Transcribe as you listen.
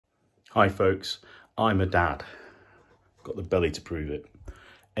Hi folks, I'm a dad. Got the belly to prove it.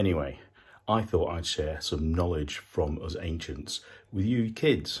 Anyway, I thought I'd share some knowledge from us ancients with you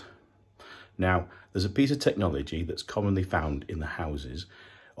kids. Now, there's a piece of technology that's commonly found in the houses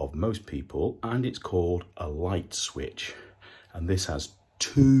of most people, and it's called a light switch. And this has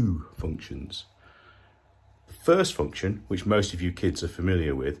two functions. The first function, which most of you kids are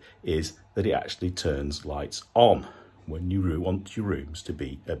familiar with, is that it actually turns lights on when you want your rooms to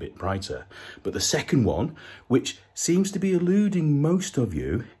be a bit brighter. But the second one, which seems to be eluding most of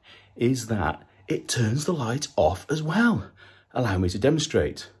you, is that it turns the light off as well. Allow me to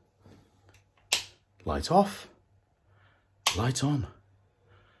demonstrate. Light off, light on,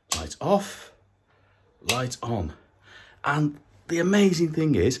 light off, light on. And the amazing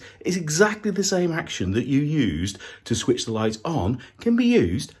thing is, it's exactly the same action that you used to switch the light on can be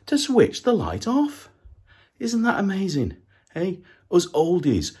used to switch the light off. Isn't that amazing? Hey, us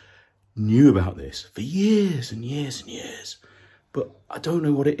oldies knew about this for years and years and years. But I don't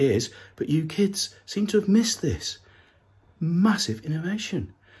know what it is, but you kids seem to have missed this. Massive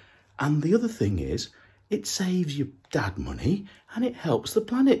innovation. And the other thing is, it saves your dad money and it helps the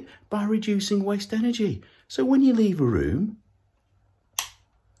planet by reducing waste energy. So when you leave a room,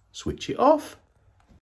 switch it off.